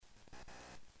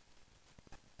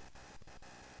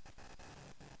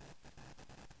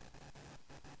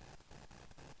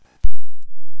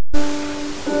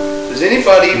Does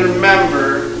anybody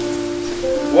remember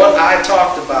what I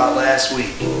talked about last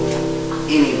week?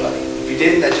 Anybody? If you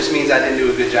didn't, that just means I didn't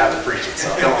do a good job of preaching, so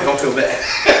don't feel bad.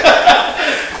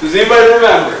 Does anybody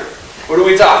remember? What do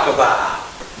we talk about?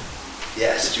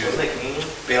 Yes, Julie. Was it communion?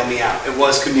 Bail me out. It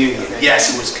was communion.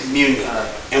 Yes, it was communion.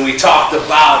 And we talked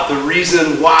about the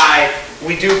reason why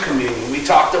we do communion. We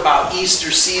talked about Easter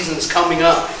seasons coming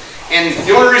up. And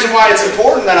the only reason why it's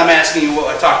important that I'm asking you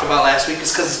what I talked about last week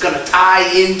is because it's going to tie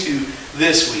into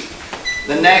this week.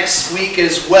 The next week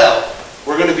as well,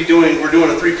 we're doing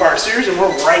a 3-part series, and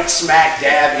we're right smack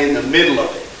dab in the middle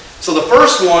of it. So the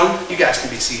first one, you guys can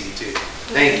be seated too.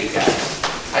 Thank you guys.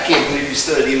 I can't believe you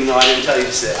stood even though I didn't tell you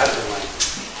to sit. I'd have been like,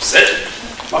 sit.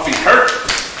 My feet hurt.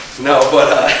 No,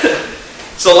 but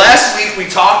so last week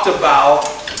we talked about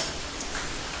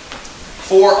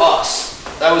For Us.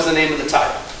 That was the name of the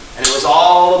title. And it was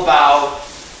all about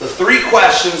the 3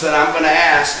 questions that I'm going to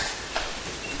ask.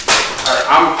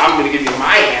 I'm going to give you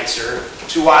my answer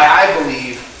to why I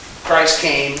believe Christ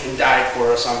came and died for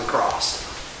us on the cross.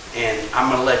 And I'm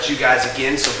going to let you guys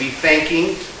again, so be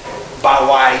thinking about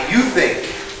why you think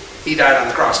he died on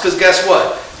the cross. Because guess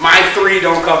what? My 3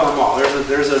 don't cover them all.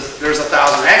 There's a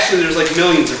thousand. Actually, there's like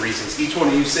millions of reasons. Each one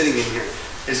of you sitting in here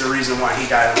is a reason why he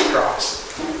died on the cross.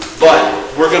 But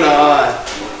we're gonna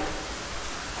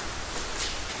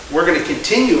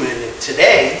continue in it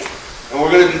today, and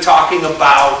we're going to be talking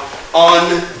about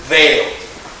Unveiled.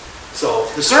 So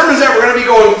the sermons that we're going to be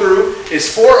going through is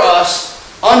For Us,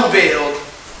 Unveiled,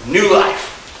 New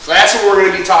Life. So that's what we're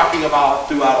going to be talking about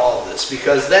throughout all of this,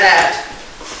 because that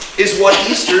is what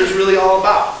Easter is really all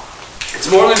about.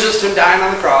 It's more than just him dying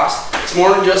on the cross. It's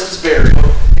more than just his burial.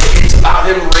 It's about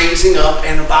him raising up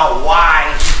and about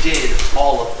why he did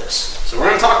all of this. So we're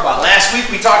going to talk about it. Last week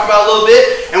we talked about a little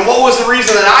bit, and what was the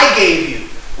reason that I gave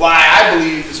you? Why I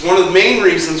believe is one of the main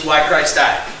reasons why Christ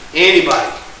died.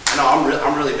 Anybody? I know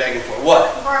I'm really begging for it. What?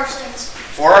 For our sins.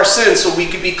 For our sins, so we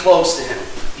could be close to him.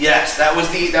 Yes, that was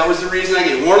the reason I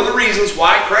gave. One of the reasons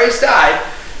why Christ died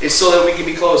is so that we can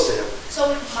be close to him. So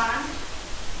we can.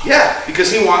 Yeah,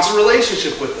 because he wants a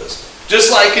relationship with us.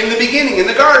 Just like in the beginning, in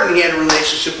the garden, he had a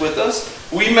relationship with us.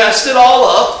 We messed it all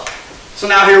up, so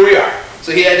now here we are.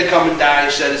 So he had to come and die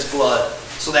and shed his blood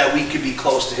so that we could be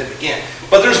close to him again.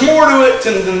 But there's more to it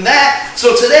than that.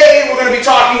 So today we're going to be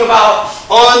talking about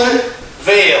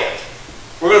Unveiled.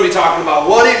 We're going to be talking about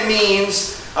what it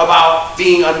means about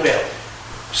being unveiled.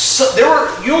 So there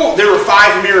were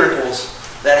 5 miracles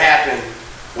that happened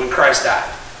when Christ died.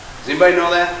 Does anybody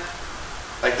know that?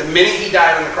 Like the minute he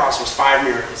died on the cross was 5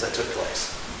 miracles that took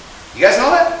place. You guys know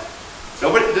that?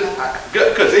 Nobody?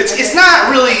 Good, because it's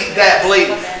not really that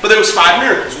blatant. But there was 5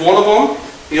 miracles. One of them,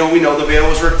 we know the veil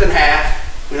was ripped in half.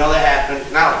 We know that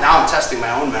happened. Now I'm testing my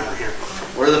own memory here.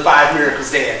 What are the 5 miracles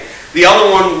they had? The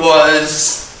other one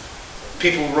was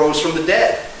people rose from the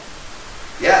dead.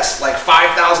 Yes, like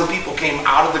 5,000 people came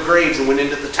out of the graves and went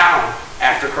into the town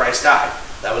after Christ died.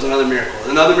 That was another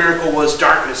miracle. Another miracle was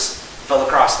darkness fell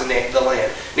across the land.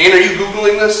 Nan, are you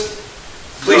Googling this?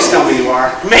 Please tell me you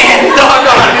are. Man,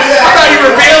 doggone. I thought you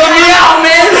were bailing me out,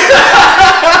 man.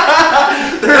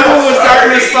 There was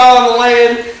darkness fell on the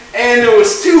land, and there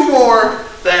was 2 more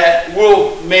that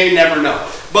we'll may never know.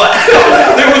 But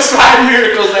there was 5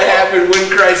 miracles that happened when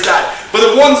Christ died. But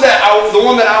the one that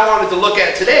I wanted to look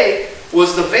at today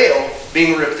was the veil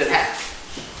being ripped in half.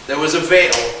 There was a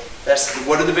veil.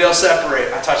 What did the veil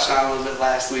separate? I touched on it a little bit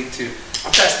last week too.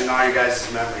 I'm testing all your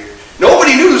guys' memory here.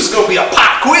 Nobody knew this was going to be a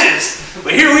pop quiz,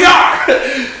 but here we are.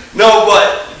 No,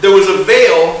 but there was a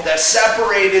veil that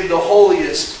separated the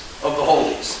holiest of the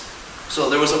holies. So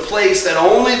there was a place that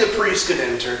only the priest could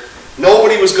enter.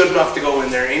 Nobody was good enough to go in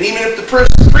there. And even if the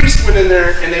priest went in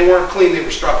there and they weren't clean, they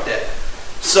were struck dead.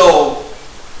 So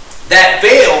that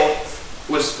veil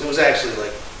was actually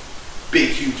like big,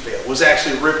 huge veil. Was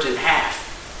actually ripped in half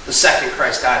the second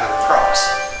Christ died on the cross.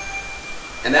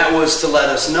 And that was to let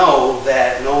us know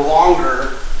that no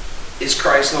longer is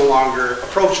Christ no longer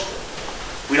approachable.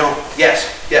 We don't, yes,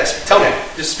 tell me,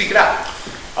 just speak it out.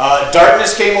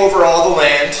 Darkness came over all the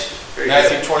land,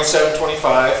 Matthew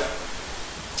 27:25.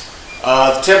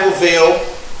 The temple veil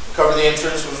covered the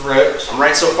entrance was ripped. I'm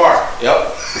right so far.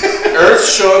 Yep. Earth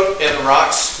shook and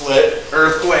rocks split.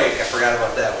 Earthquake, I forgot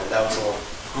about that one. That was the one.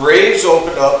 Graves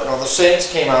opened up and all the saints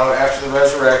came out after the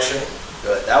resurrection.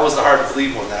 Good. That was the hard to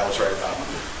believe one that I was right about.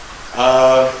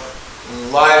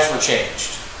 Lives were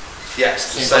changed.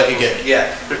 Yes. Seems like again.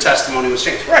 Yeah, their testimony was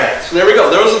changed. Right. So there we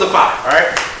go. Those are the 5. All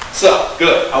right. So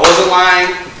good. I wasn't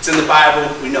lying. It's in the Bible.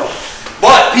 We know it.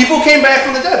 But people came back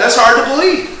from the dead. That's hard to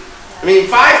believe. I mean,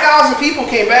 5,000 people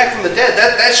came back from the dead.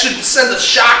 That should send a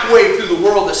shockwave through the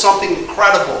world that something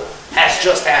incredible has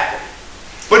just happened.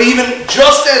 But even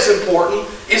just as important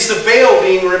is the veil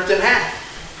being ripped in half.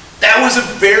 That was a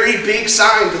very big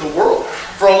sign to the world.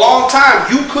 For a long time,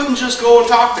 you couldn't just go and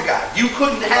talk to God. You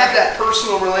couldn't have that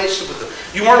personal relationship with Him.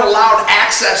 You weren't allowed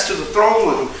access to the throne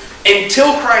room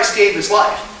until Christ gave His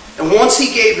life. And once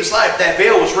He gave His life, that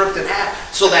veil was ripped in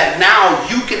half so that now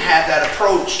you can have that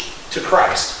approach to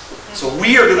Christ. So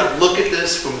we are going to look at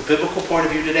this from a biblical point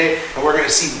of view today, and we're going to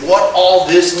see what all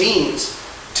this means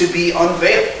to be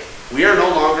unveiled. We are no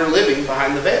longer living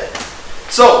behind the veil.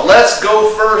 So let's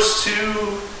go first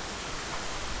to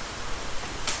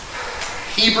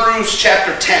Hebrews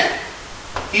chapter 10.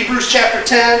 Hebrews chapter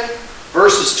 10,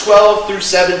 verses 12 through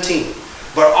 17.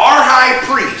 But our high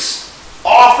priest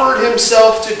offered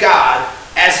himself to God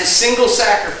as a single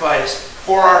sacrifice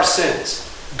for our sins,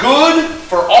 good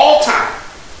for all time.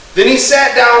 Then he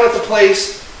sat down at the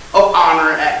place of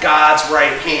honor at God's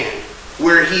right hand,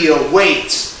 where he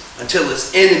awaits until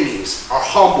his enemies are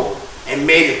humbled and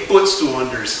made a footstool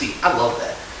under his feet. I love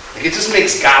that. Like, it just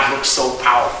makes God look so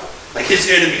powerful. Like his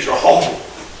enemies are humble,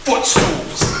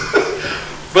 footstools.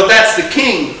 But that's the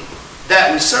King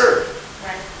that we serve.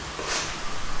 Right.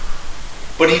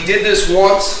 But he did this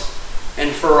once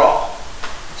and for all,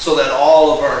 so that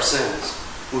all of our sins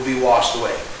would be washed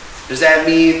away. Does that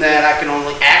mean that I can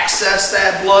only access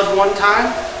that blood one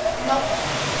time? No.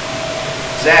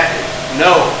 Exactly.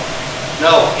 No.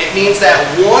 No. It means that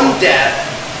one death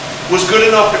was good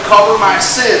enough to cover my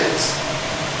sins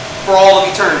for all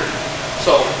of eternity.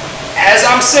 So, as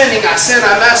I'm sinning, I sin,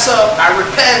 I mess up, I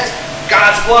repent,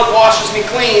 God's blood washes me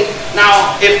clean.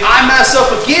 Now, if I mess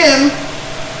up again,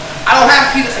 I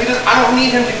don't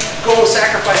need him to go and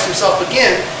sacrifice himself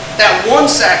again. That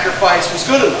one sacrifice was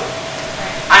good enough.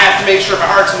 I have to make sure my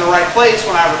heart's in the right place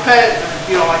when I repent.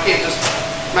 You know, I'm not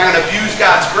going to abuse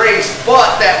God's grace,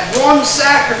 but that one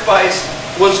sacrifice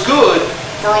was good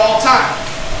for all time.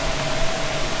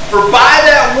 For by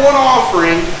that one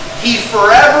offering, he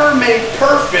forever made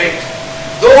perfect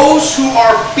those who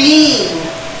are being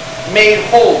made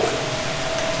holy.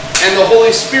 And the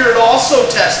Holy Spirit also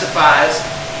testifies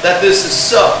that this is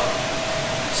so.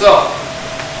 So,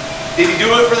 did he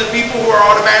do it for the people who are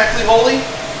automatically holy?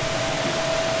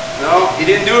 No, he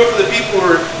didn't do it for the people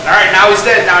who are, all right, now he's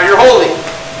dead, now you're holy.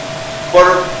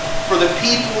 But for the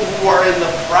people who are in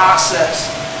the process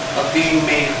of being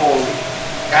made holy.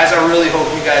 Guys, I really hope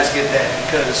you guys get that,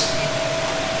 because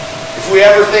if we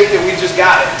ever think that we just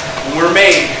got it, when we're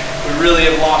made, we really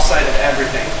have lost sight of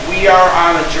everything. We are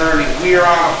on a journey. We are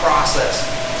on a process.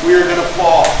 We are going to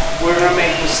fall. We're going to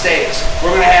make mistakes.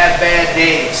 We're going to have bad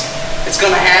days. It's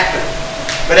going to happen.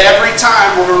 But every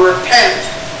time we're going to repent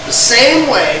the same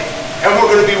way, and we're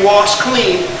going to be washed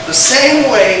clean the same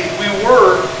way we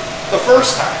were the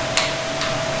first time.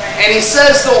 And he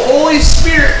says the Holy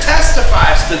Spirit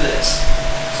testifies to this.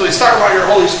 So he's talking about your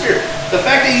Holy Spirit. The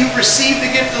fact that you've received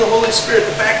the gift of the Holy Spirit,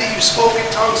 the fact that you spoke in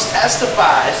tongues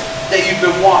testifies that you've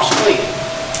been washed clean.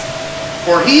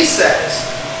 For he says,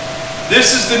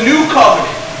 this is the new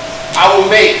covenant I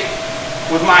will make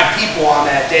with my people on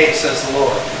that day, says the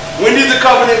Lord. When did the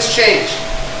covenants change?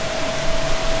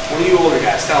 One of you older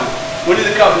guys, tell me. When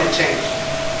did the covenant change?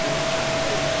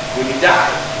 When he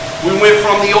died. We went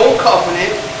from the old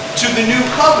covenant to the new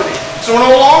covenant. So we're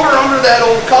no longer under that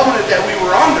old covenant that we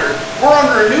were under. We're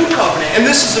under a new covenant. And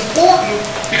this is important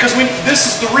because this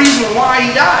is the reason why he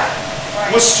died.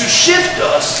 Was to shift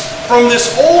us from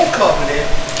this old covenant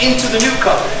into the new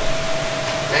covenant.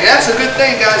 And that's a good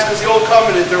thing, guys, because the old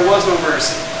covenant, there was no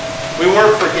mercy. We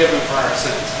weren't forgiven for our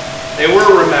sins. They were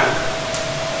remembered.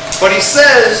 But he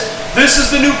says, this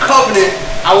is the new covenant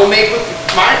I will make with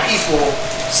my people,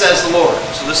 says the Lord.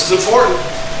 So this is important.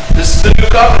 This is the new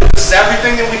covenant. This is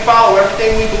everything that we follow,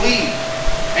 everything we believe.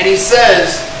 And he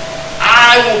says,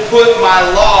 I will put my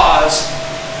laws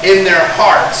in their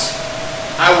hearts.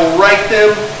 I will write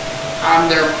them on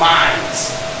their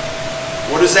minds.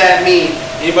 What does that mean?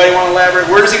 Anybody want to elaborate?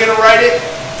 Where is he going to write it?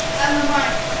 On the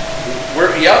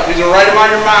mind. Yep, he's going to write them on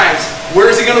your minds. Where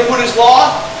is he going to put his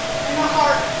law? In my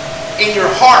heart. In your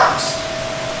hearts.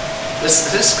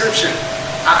 This scripture,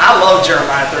 I love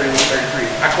Jeremiah 31:33.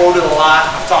 I quote it a lot.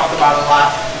 I've talked about it a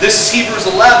lot. This is Hebrews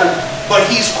 11, but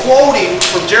he's quoting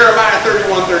from Jeremiah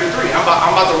 31:33.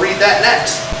 I'm about to read that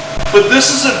next. But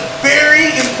this is a very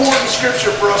important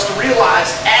scripture for us to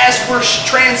realize as we're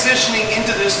transitioning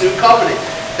into this new covenant.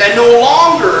 That no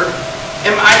longer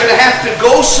am I going to have to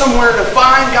go somewhere to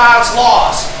find God's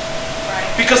laws. Right.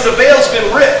 Because the veil's been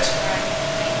ripped. Right.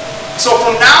 So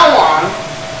from now on,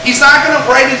 he's not going to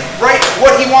write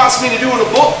what he wants me to do in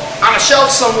a book on a shelf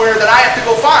somewhere that I have to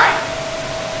go find.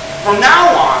 From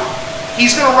now on,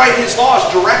 He's going to write his laws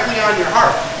directly on your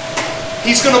heart.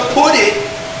 He's going to put it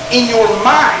in your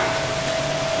mind.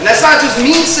 And that's not just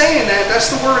me saying that, that's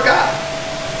the Word of God.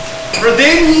 For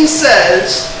then he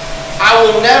says, I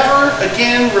will never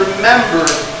again remember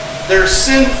their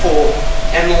sinful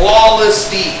and lawless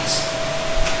deeds.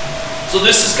 So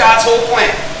this is God's whole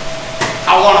plan.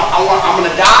 I'm going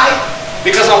to die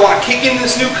because I want to kick in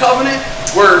this new covenant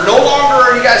where no longer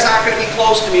are you guys not going to be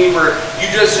close to me, where you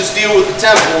just deal with the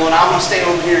temple and I'm going to stay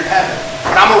over here in heaven.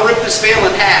 But I'm going to rip this veil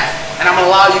in half and I'm going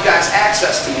to allow you guys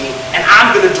access to me, and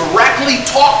I'm going to directly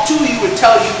talk to you and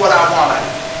tell you what I want of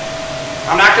you.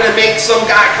 I'm not going to make some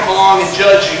guy come along and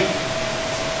judge you,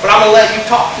 but I'm going to let you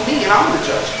talk to me and I'm going to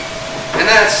judge you. And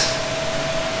that's,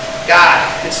 God,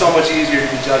 it's so much easier to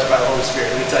be judged by the Holy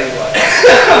Spirit. Let me tell you what.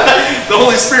 The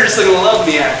Holy Spirit's still going to love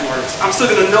me afterwards. I'm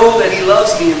still going to know that He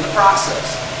loves me in the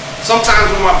process. Sometimes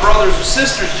when my brothers or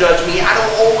sisters judge me, I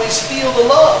don't always feel the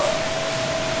love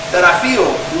that I feel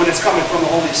when it's coming from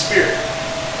the Holy Spirit.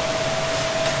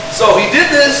 So He did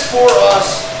this for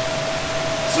us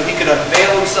so He could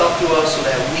unveil Himself to us so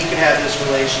that we can have this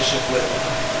relationship with Him.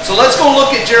 So let's go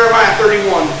look at Jeremiah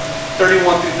 31 through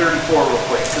 34 real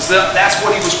quick, because that's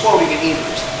what he was quoting in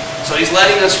Hebrews. So he's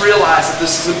letting us realize that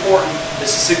this is important,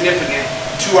 this is significant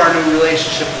to our new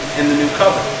relationship in the new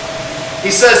covenant.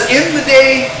 He says, in the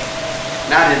day,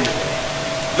 not in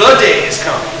the day is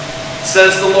coming,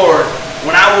 says the Lord,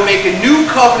 when I will make a new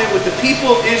covenant with the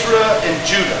people of Israel and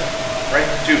Judah. Right?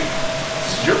 Judah.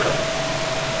 This is your covenant.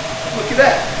 Look at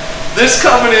that. This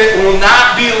covenant will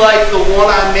not be like the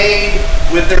one I made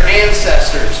with their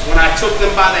ancestors when I took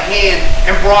them by the hand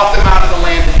and brought them out of the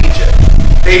land of Egypt.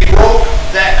 They broke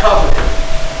that covenant.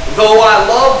 Though I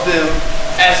love them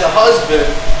as a husband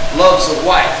loves a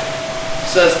wife,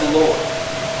 says the Lord.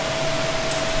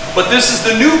 But this is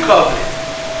the new covenant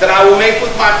that I will make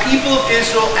with my people of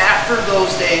Israel after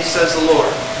those days, says the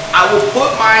Lord. I will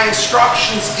put my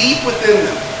instructions deep within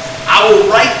them. I will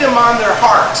write them on their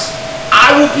hearts.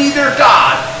 I will be their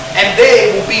God, and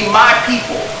they will be my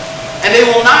people. And they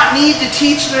will not need to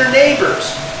teach their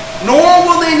neighbors, nor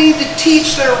will they need to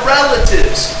teach their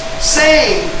relatives,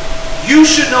 saying, you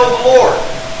should know the Lord.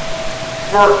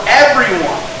 For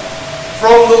everyone,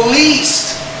 from the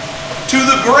least to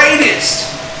the greatest,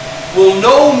 will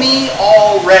know me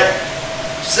already,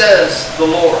 says the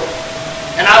Lord.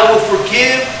 And I will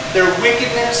forgive their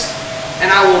wickedness,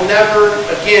 and I will never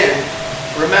again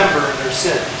remember their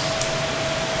sins.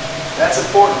 That's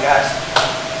important, guys.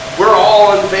 We're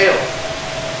all unveiled.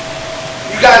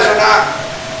 You guys are not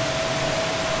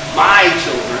my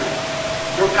children.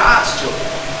 You're God's children.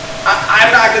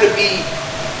 I'm not going to be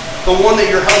the one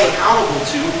that you're held accountable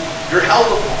to. You're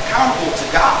held accountable to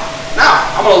God. Now,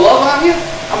 I'm going to love on you.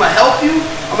 I'm going to help you.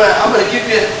 I'm going to give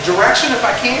you direction if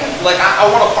I can. Like, I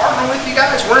want to partner with you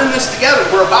guys. We're in this together.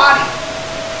 We're a body.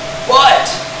 But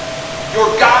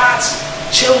you're God's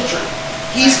children.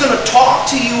 He's going to talk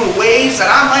to you in ways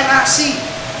that I might not see.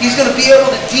 He's going to be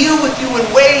able to deal with you in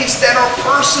ways that are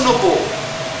personable.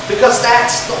 Because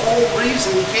that's the whole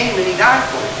reason He came and He died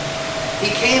for you. He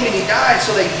came and He died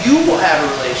so that you will have a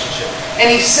relationship.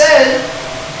 And He said,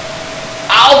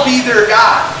 I'll be their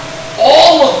God.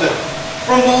 All of them.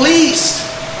 From the least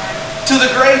to the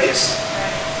greatest.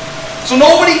 So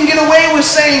nobody can get away with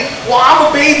saying, well, I'm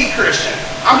a baby Christian.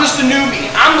 I'm just a newbie.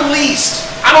 I'm the least.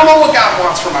 I don't know what God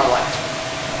wants for my life.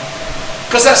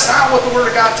 Because that's not what the Word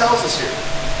of God tells us here.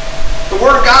 The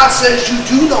Word of God says you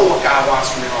do know what God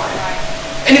wants from your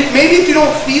life. And maybe if you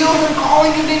don't feel Him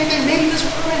calling you to anything, maybe He doesn't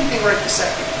want anything right this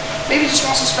second. Maybe He just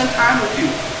wants to spend time with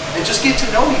you and just get to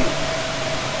know you.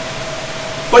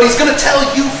 But He's going to tell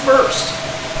you first.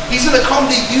 He's going to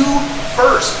come to you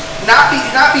first. Not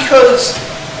because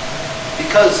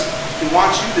He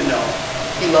wants you to know.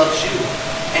 He loves you.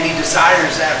 And He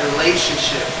desires that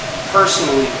relationship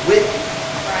personally with you.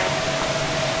 Right.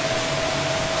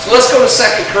 So let's go to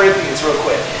 2 Corinthians real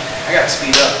quick. I got to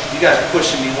speed up. You guys are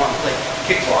pushing me wanting to play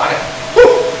kickball.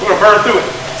 We're going to burn through it.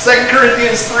 2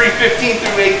 Corinthians 3:15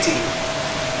 through 18.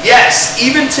 Yes,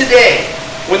 even today,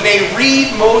 when they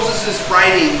read Moses'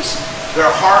 writings, their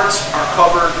hearts are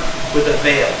covered with a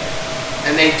veil,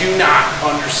 and they do not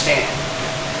understand.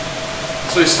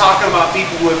 So he's talking about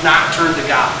people who have not turned to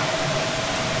God.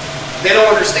 They don't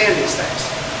understand these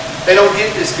things. They don't get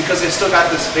this because they've still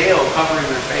got this veil covering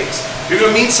their face. You're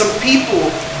going to meet some people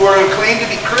who are going to claim to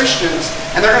be Christians,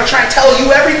 and they're going to try and tell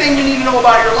you everything you need to know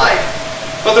about your life,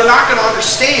 but they're not going to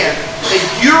understand that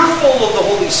you're full of the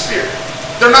Holy Spirit.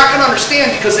 They're not going to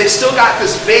understand because they still got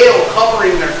this veil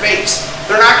covering their face.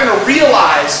 They're not going to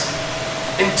realize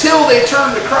until they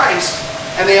turn to Christ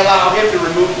and they allow Him to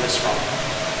remove this from them.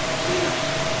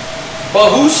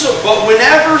 But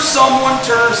whenever someone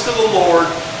turns to the Lord,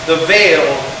 the veil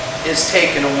is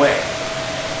taken away.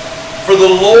 For the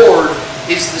Lord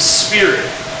is the Spirit.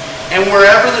 And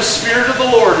wherever the Spirit of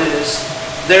the Lord is,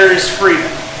 there is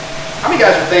freedom. How many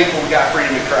guys are thankful we got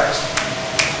freedom in Christ?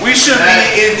 We should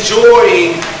be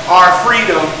enjoying our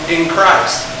freedom in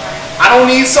Christ. I don't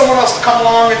need someone else to come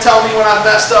along and tell me when I've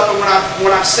messed up and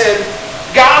when I've sinned.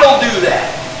 God will do that.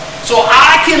 So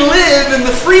I can live in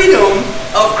the freedom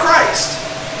of Christ.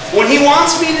 When He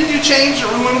wants me to do change, or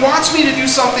when He wants me to do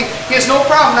something, He has no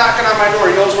problem knocking on my door.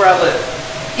 He knows where I live.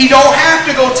 He don't have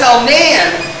to go tell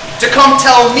Nan to come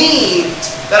tell me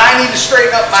that I need to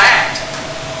straighten up my act.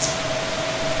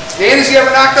 Nan, has He ever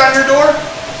knocked on your door?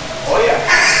 Oh yeah.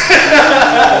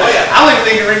 Oh yeah. I don't even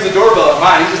think He rings the doorbell at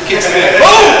mine. He just kicks me in.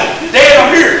 Boom! Dad,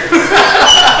 I'm here.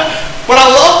 But I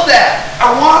love that.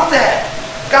 I want that.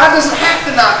 God doesn't have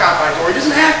to knock on my door. He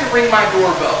doesn't have to ring my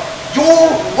doorbell.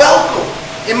 You're welcome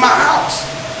in my house.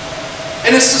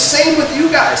 And it's the same with you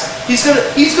guys. He's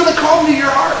gonna come to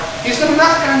your heart. He's gonna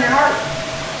knock on your heart.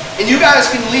 And you guys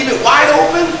can leave it wide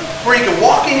open where He can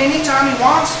walk in anytime He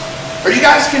wants. Or you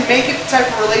guys can make it the type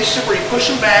of relationship where you push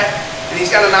Him back and He's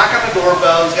got to knock on the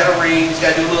doorbell, He's got to ring, He's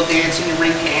got to do a little dance in your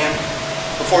ring cam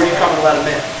before you come and let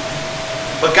Him in.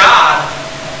 But God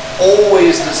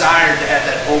always desired to have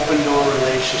that open door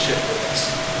relationship with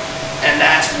us. And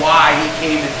that's why He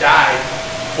came and died,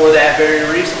 for that very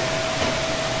reason.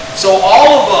 So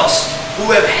all of us who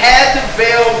have had the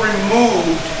veil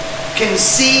removed can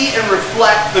see and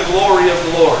reflect the glory of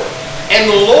the Lord. And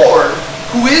the Lord,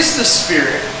 who is the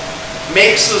Spirit,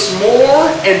 makes us more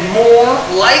and more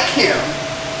like Him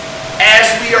as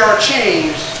we are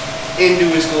changed into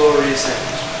His glorious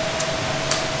image.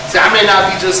 See, I may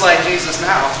not be just like Jesus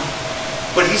now,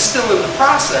 but He's still in the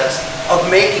process of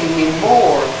making me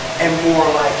more and more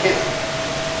like Him.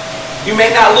 You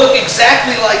may not look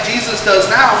exactly like Jesus does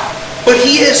now, but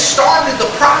He has started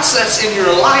the process in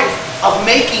your life of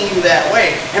making you that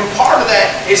way. And part of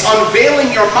that is unveiling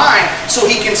your mind so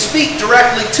He can speak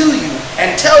directly to you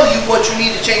and tell you what you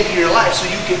need to change in your life so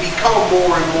you can become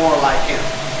more and more like Him.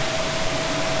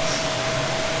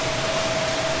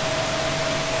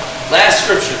 Last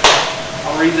scripture.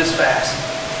 I'll read this fast.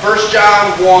 1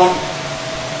 John 1, 5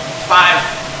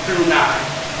 through 9.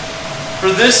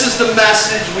 For this is the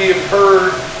message we have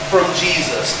heard from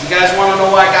Jesus. You guys want to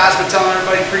know why God's been telling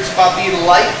everybody to preach about being a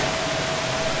light?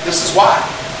 This is why.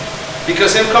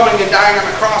 Because Him coming and dying on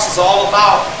the cross is all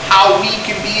about how we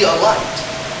can be a light.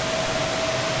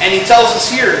 And He tells us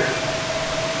here,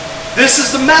 this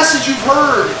is the message you've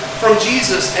heard from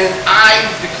Jesus, and I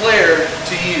declare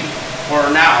to you, or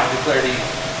now I declare to you,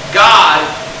 God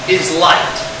is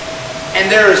light, and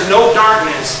there is no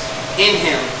darkness in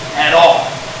Him at all.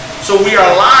 So we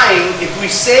are lying if we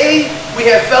say we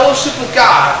have fellowship with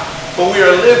God, but we are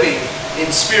living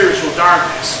in spiritual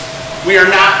darkness. We are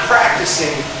not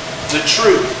practicing the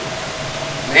truth.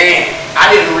 Man,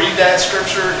 I didn't read that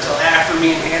scripture until after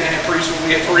me and Hannah had preached when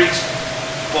we had preached.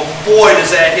 But boy, does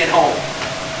that hit home.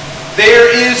 There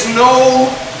is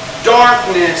no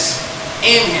darkness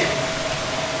in Him.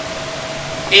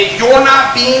 If you're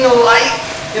not being a light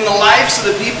in the lives of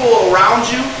the people around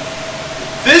you,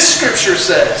 this scripture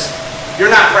says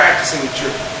you're not practicing the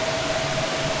truth.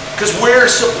 Because we're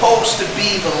supposed to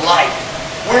be the light.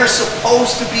 We're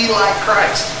supposed to be like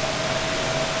Christ.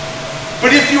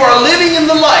 But if you are living in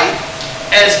the light,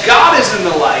 as God is in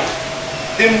the light,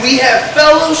 then we have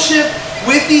fellowship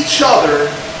with each other,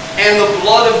 and the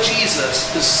blood of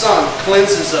Jesus, His Son,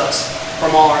 cleanses us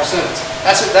from all our sins.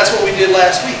 That's what we did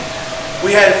last week.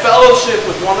 We had fellowship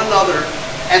with one another,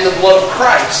 and the blood of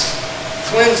Christ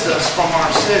cleansed us from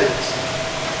our sins.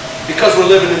 Because we're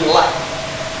living in the light.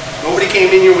 Nobody came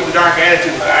in here with a dark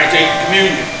attitude. I take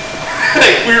communion.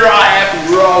 We're all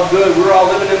happy. We're all good. We're all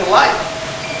living in the light.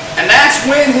 And that's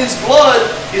when His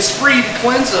blood is free to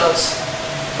cleanse us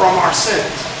from our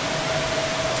sins.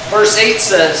 Verse 8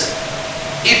 says,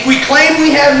 if we claim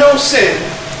we have no sin,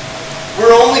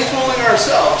 we're only fooling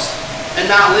ourselves and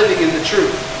not living in the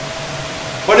truth.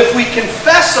 But if we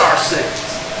confess our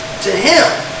sins to Him,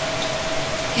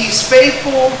 He's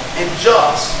faithful and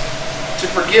just to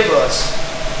forgive us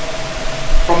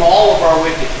from all of our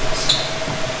wickedness.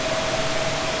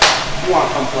 You want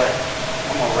to come play?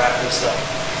 I'm going to wrap this up.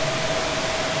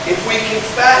 If we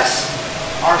confess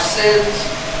our sins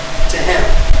to Him,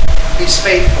 He's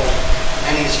faithful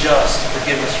and He's just to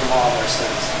forgive us from all of our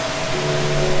sins.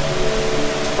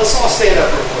 Let's all stand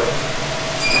up real quick.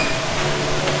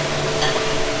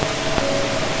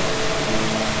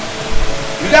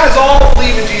 You guys all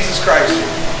believe in Jesus Christ?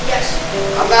 Yes.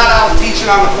 I'm not out teaching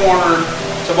on the corner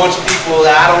to a bunch of people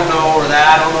that I don't know or that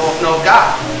I don't know if know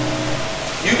God.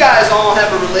 You guys all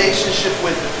have a relationship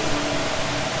with Him.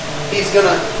 He's going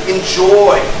to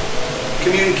enjoy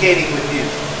communicating with you.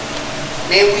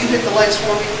 Man, will you hit the lights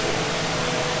for me?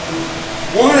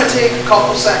 We're going to take a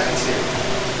couple seconds here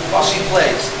while she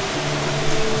plays.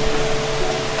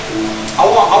 I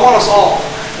want us all,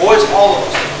 boys, all of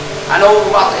us. I know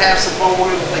we're about to have some fun.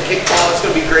 We're going to play kickball. It's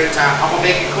going to be a great time. I'm going to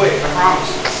make it quick. I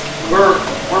promise. Where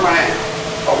am I at?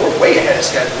 Oh, we're way ahead of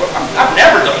schedule. I've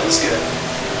never done this good.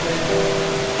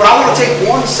 But I want to take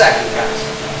 1 second, guys.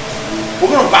 We're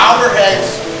going to bow our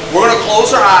heads. We're going to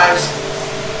close our eyes.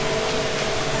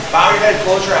 Bow your head,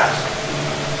 close your eyes.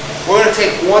 We're going to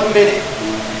take 1 minute.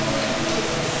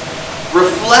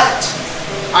 Reflect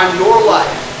on your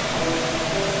life.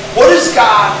 What is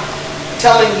God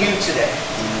telling you today?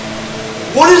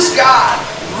 What is God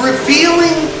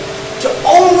revealing to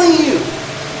only you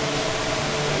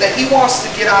that He wants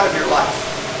to get out of your life?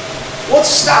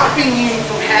 What's stopping you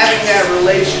from having that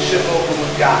relationship open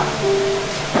with God?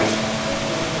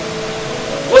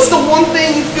 What's the one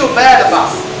thing you feel bad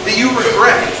about, that you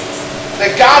regret,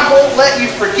 that God won't let you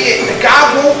forget, that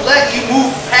God won't let you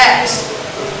move past?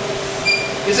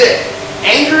 Is it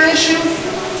anger issue?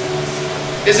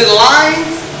 Is it lying?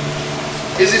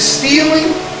 Is it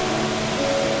stealing?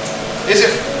 Is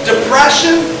it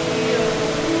depression?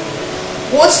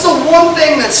 What's the one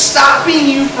thing that's stopping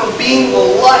you from being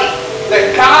the light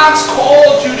that God's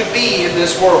called you to be in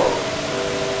this world?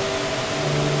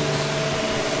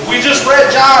 We just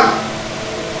read John,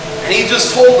 and he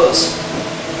just told us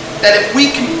that if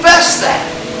we confess that,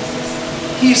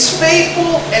 He's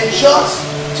faithful and just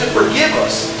to forgive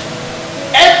us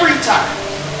every time.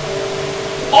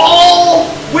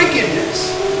 All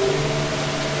wickedness.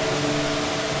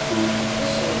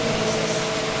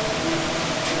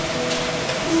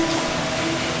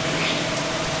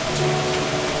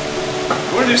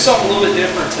 We're going to do something a little bit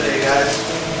different today, guys.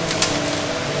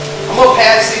 I'm going to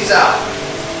pass these out.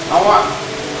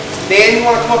 Dan, you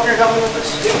want to come up here and help me with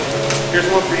this? Here's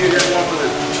one for you, here's one for them.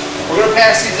 We're going to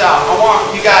pass these out. I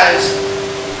want you guys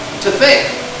to think.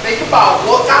 Think about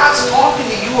what God's talking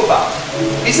to you about.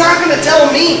 He's not going to tell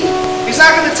me. He's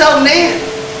not going to tell Nan.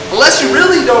 Unless you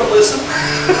really don't listen.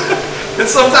 And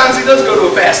sometimes he does go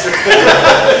to a pastor.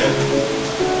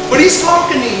 But He's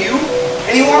talking to you,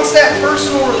 and He wants that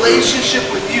personal relationship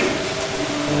with you.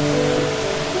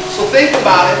 So think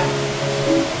about it.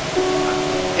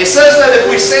 It says that if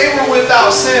we say we're without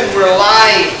sin, we're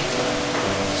lying.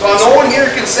 So no one here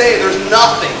can say there's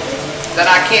nothing that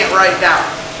I can't write down.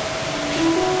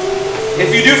 If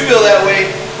you do feel that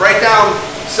way, write down,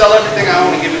 sell everything I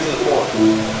own and give it to the poor.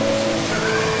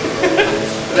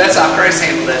 But that's how Christ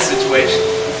handled that situation.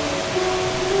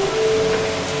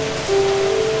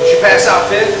 Did you pass out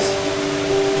pins?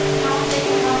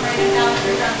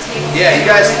 Yeah, you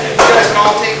guys can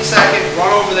all take a second, run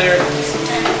over there,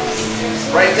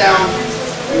 write down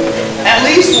at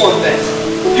least one thing.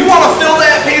 You want to fill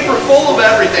that paper full of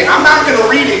everything. I'm not going to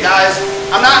read it, guys.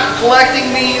 I'm not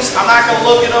collecting these. I'm not going to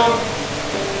look at them.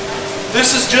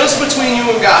 This is just between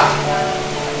you and God.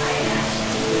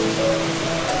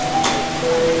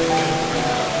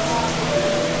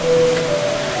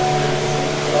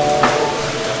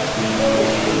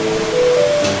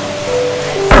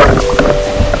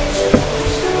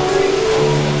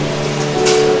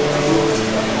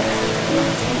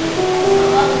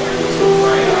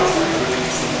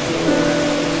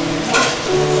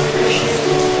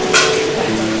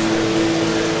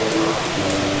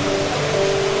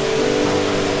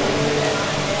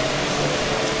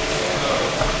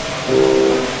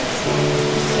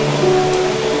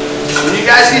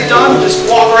 Get done, just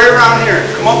walk right around here.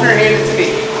 Come up here and hand it to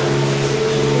me.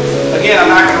 Again, I'm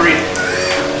not going to read it.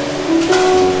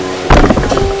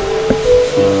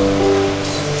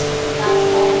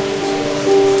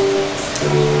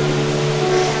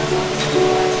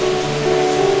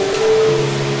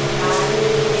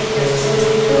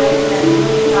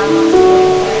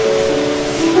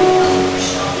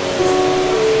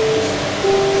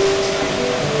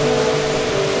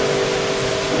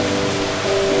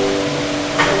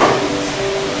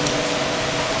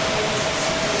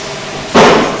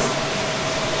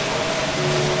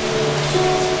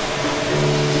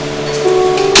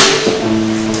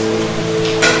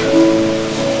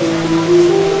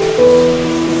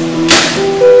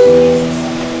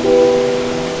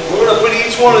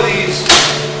 One of these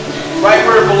right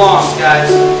where it belongs, guys.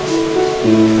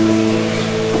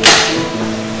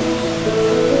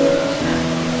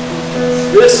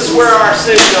 This is where our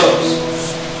sin goes.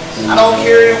 I don't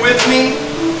carry it with me.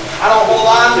 I don't hold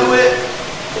on to it.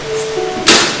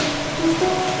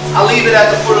 I'll leave it at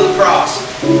the foot of the cross.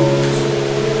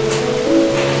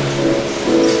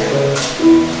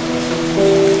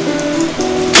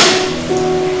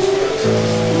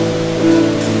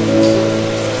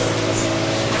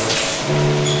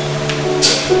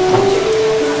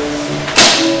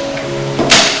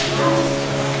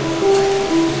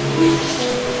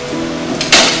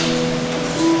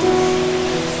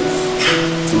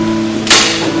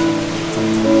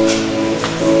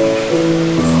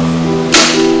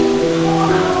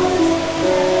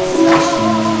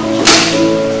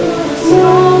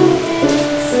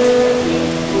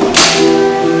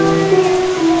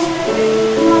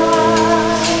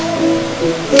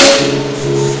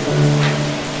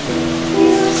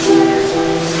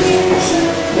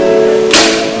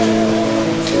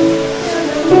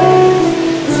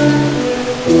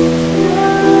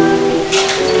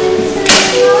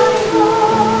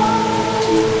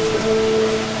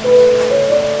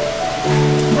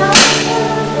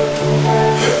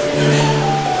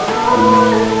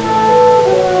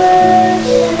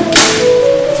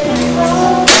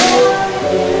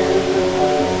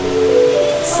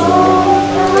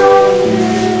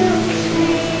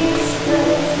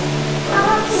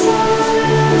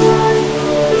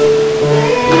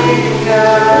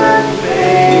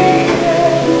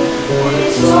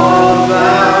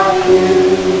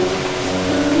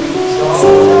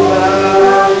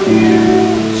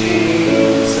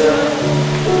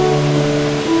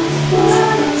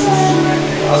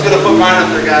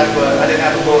 But I didn't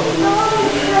have a book.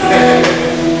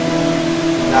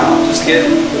 No, just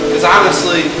kidding. Because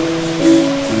honestly,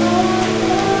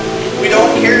 we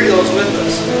don't carry those with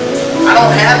us. I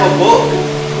don't have a book.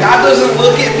 God doesn't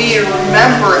look at me and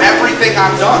remember everything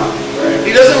I've done.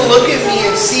 He doesn't look at me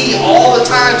and see all the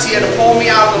times He had to pull me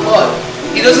out of the mud.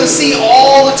 He doesn't see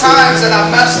all the times that I've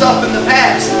messed up in the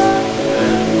past.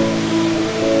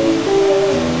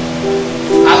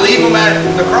 I leave them at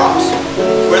the cross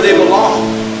where they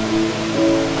belong.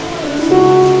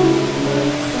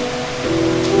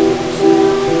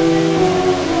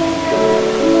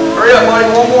 Hurry up, buddy.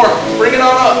 One more. Bring it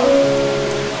on up.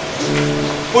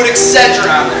 Put Excedrin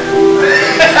on there.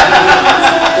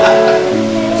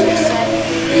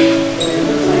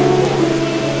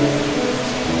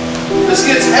 This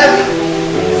gets heavy.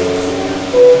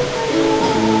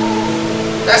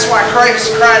 That's why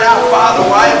Christ cried out, Father,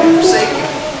 why have you forsaken me?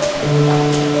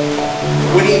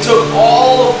 When He took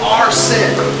all of our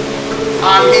sin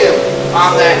on Him,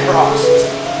 on that cross.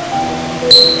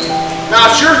 Now,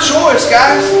 it's your choice,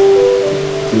 guys.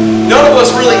 None of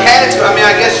us really had to. I mean,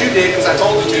 I guess you did because I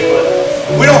told you to, but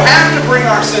we don't have to bring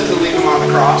our sins and leave them on the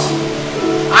cross.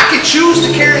 I could choose to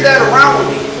carry that around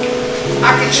with me.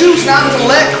 I could choose not to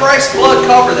let Christ's blood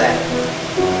cover that.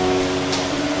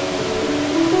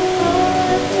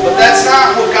 But that's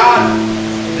not what God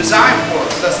designed for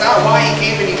us. That's not why He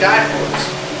came and He died for us.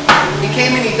 He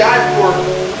came and He died for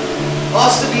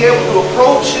us to be able to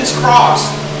approach His cross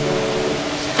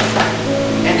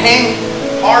and hang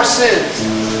our sins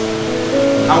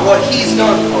on what He's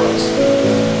done for us.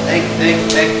 Thank you, thank you,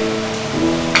 thank you.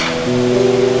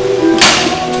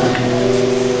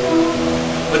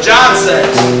 But John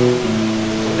says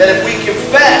that if we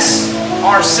confess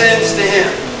our sins to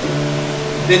Him,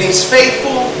 then He's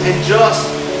faithful and just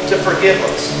to forgive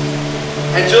us.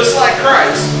 And just like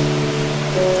Christ,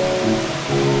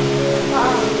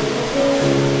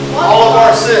 all of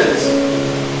our sins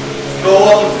go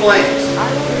up in flames.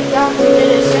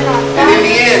 And in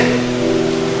the end,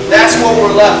 that's what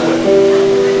we're left with.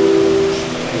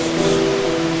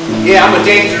 Yeah, I'm a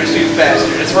dangerous youth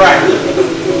pastor. That's right.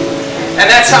 And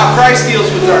that's how Christ deals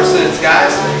with our sins,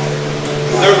 guys.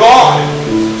 They're gone.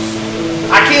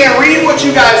 I can't read what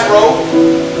you guys wrote.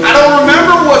 I don't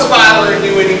remember what's bothering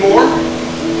you anymore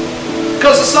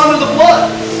because it's under the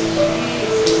blood.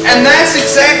 And that's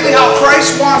exactly how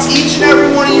Christ wants each and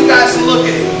every one of you guys to look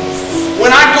at it.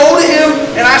 When I go to Him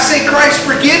and I say, Christ,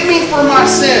 forgive me for my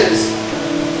sins,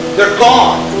 they're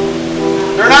gone.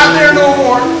 They're not there no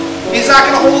more. He's not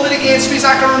going to hold it against me. He's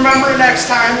not going to remember it next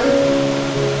time.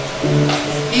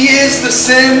 He is the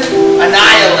sin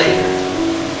annihilator.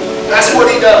 That's what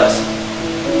He does.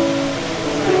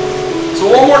 So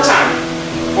one more time.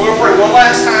 We're going to pray one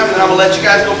last time, and then I'm going to let you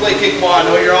guys go play kickball. I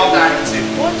know you're all dying to.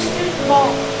 What's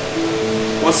kickball?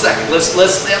 1 second. Let's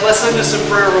end this in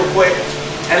prayer real quick.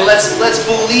 And let's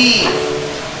believe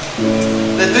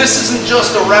that this isn't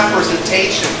just a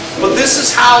representation, but this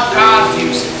is how God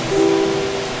views it.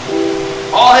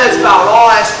 All heads bowed, all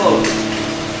eyes closed.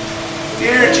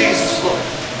 Dear Jesus, Lord,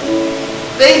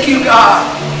 thank you, God,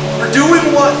 for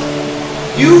doing what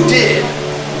you did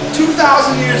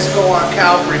 2,000 years ago on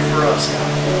Calvary for us,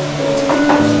 God.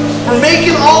 For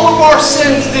making all of our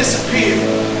sins disappear.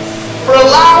 For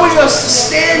allowing us to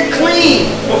stand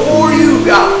clean before you,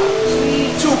 God.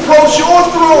 To approach your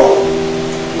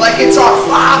throne like it's our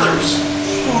Father's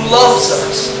who loves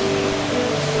us.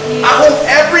 I hope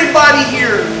everybody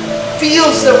here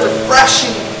feels the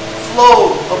refreshing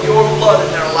flow of your blood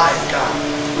in their life, God.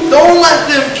 Don't let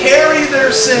them carry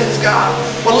their sins, God,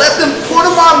 but let them put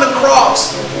them on the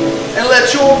cross and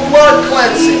let your blood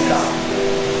cleanse it, God.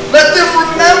 Let them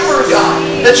remember, God,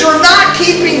 that you're not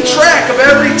keeping track of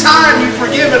every time you've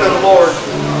forgiven them, Lord,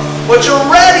 but you're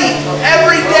ready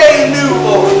every day new,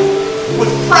 Lord,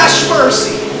 with fresh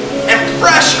mercy and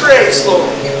fresh grace, Lord,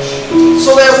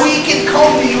 so that we can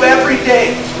come to you every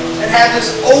day and have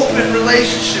this open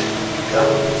relationship with you,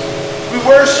 God. We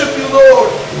worship you,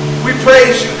 Lord. We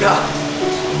praise you, God.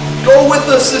 Go with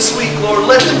us this week, Lord.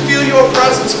 Let them feel your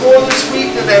presence more this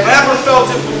week than they've ever felt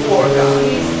it before, God.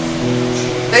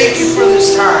 Thank you for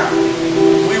this time.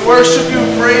 We worship you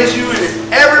and praise you.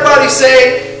 And everybody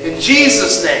say, in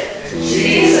Jesus' name. In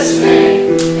Jesus' name.